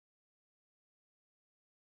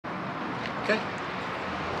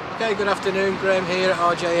Okay, good afternoon, Graham here at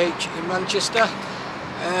RJH in Manchester.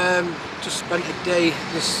 Just spent a day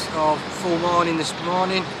full morning this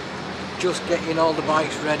morning just getting all the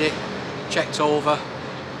bikes ready, checked over,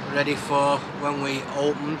 ready for when we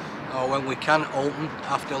open, or when we can open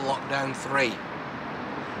after lockdown 3.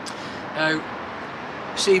 Now,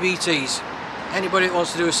 CBTs, anybody that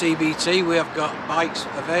wants to do a CBT, we have got bikes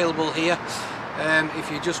available here.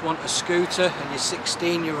 If you just want a scooter and you're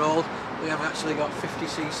 16-year-old, we have actually got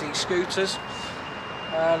 50cc scooters,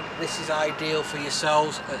 and this is ideal for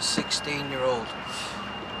yourselves at 16-year-old.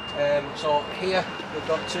 So here we've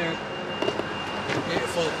got two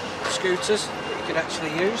beautiful scooters that you can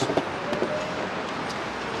actually use.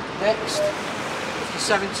 Next, if you're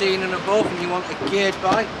 17 and above and you want a geared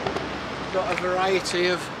bike, we've got a variety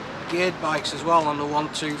of geared bikes as well on the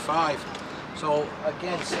 125. So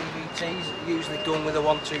again, CBTs are usually done with a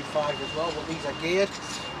 125 as well, but these are geared.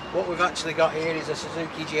 What we've actually got here is a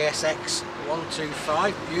Suzuki GSX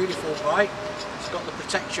 125, beautiful bike. It's got the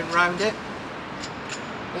protection around it.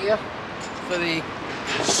 Here, for the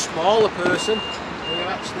smaller person, we've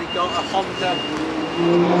actually got a Honda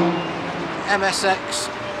MSX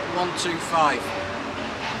 125.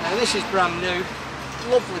 Now this is brand new,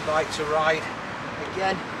 lovely bike to ride.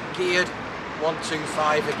 Again, geared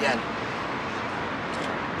 125 again.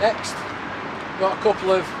 Next, got a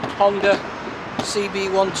couple of Honda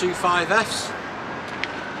CB125Fs,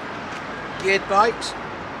 geared bikes,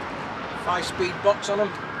 5-speed box on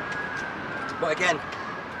them, but again,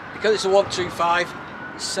 because it's a 125,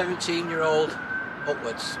 17-year-old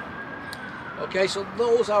upwards. Okay, so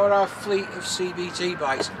those are our fleet of CBT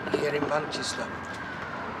bikes here in Manchester.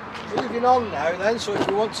 Moving on now then, so if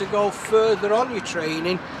you want to go further on your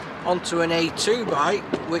training onto an A2 bike,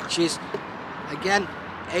 which is again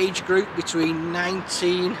age group between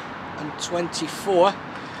 19 and 24,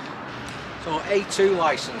 so A2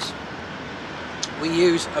 license, we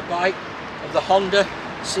use a bike of the Honda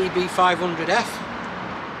CB500F.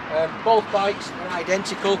 Both bikes are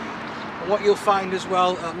identical, and what you'll find as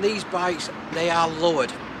well on these bikes, they are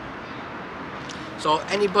lowered. So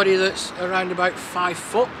anybody that's around about 5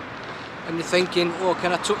 foot and you're thinking, oh,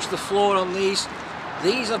 can I touch the floor on these?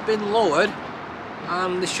 These have been lowered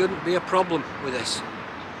and there shouldn't be a problem with this.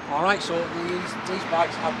 Alright, so these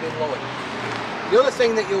bikes have been lowered. The other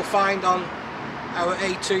thing that you'll find on our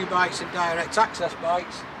A2 bikes and direct access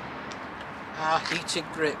bikes are heated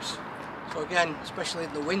grips. So again, especially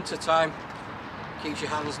in the winter time, keeps your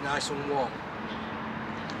hands nice and warm.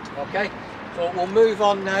 Okay, so we'll move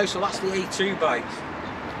on now. So that's the A2 bikes.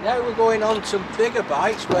 Now we're going on to bigger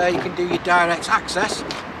bikes where you can do your direct access,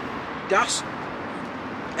 DAS.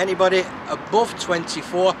 Anybody above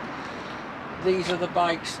 24, these are the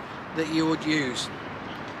bikes that you would use.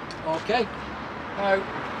 Okay, now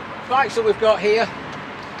bikes that we've got here,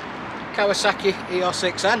 Kawasaki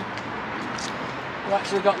EOS6N. We've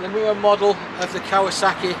actually got the newer model of the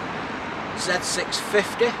Kawasaki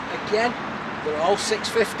Z650. Again, they're all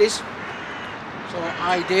 650s, so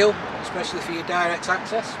ideal, especially for your direct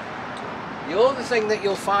access. The other thing that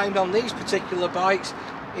you'll find on these particular bikes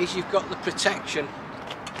is you've got the protection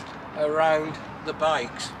around the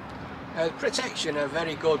bikes. Now, the protection are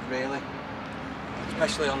very good really,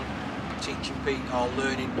 especially on teaching people or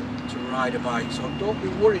learning to ride a bike, so don't be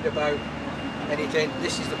worried about anything.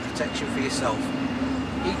 This is the protection for yourself.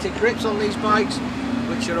 Heated grips on these bikes,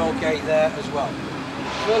 which are okay there as well.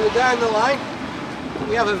 Further down the line,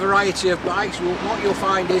 we have a variety of bikes. What you'll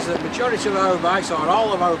find is that the majority of our bikes, or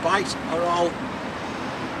all of our bikes, are all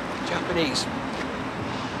Japanese,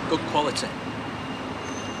 good quality.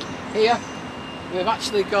 Here we've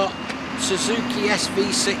actually got Suzuki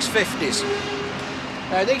SV650s.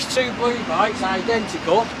 Now these two blue bikes are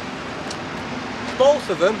identical. Both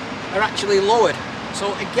of them are actually lowered.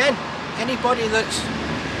 So again, anybody that's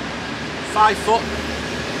 5 foot,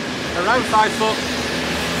 around 5 foot,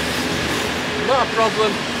 not a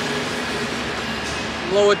problem.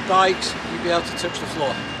 Lowered bikes, you'll be able to touch the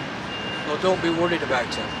floor. So don't be worried about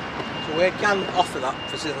it. So we can offer that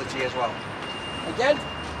facility as well. Again,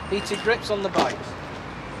 heated grips on the bikes.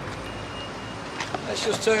 Let's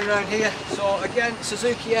just turn around here. So again,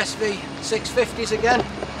 Suzuki SV650s again.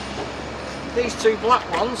 These two black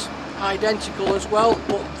ones, identical as well,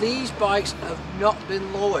 but these bikes have not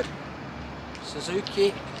been lowered.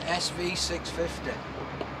 Suzuki SV650.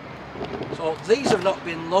 So these have not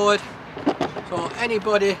been lowered. So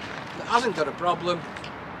anybody that hasn't got a problem,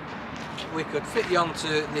 we could fit you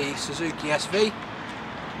onto the Suzuki SV.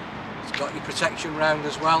 It's got your protection round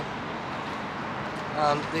as well,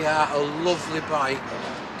 and they are a lovely bike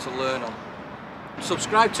to learn on.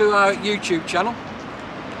 Subscribe to our YouTube channel,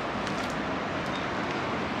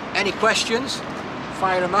 any questions,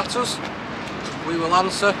 fire them at us. We will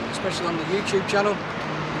answer, especially on the YouTube channel.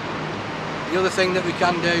 The other thing that we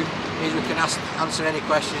can do is we can answer any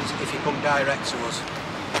questions if you come direct to us.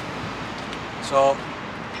 So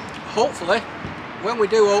hopefully when we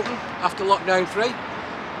do open after lockdown 3,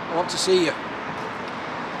 I want to see you.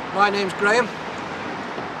 My name's Graham,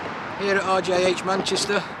 here at RJH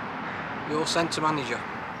Manchester, your centre manager.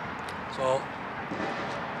 So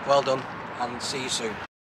well done and see you soon.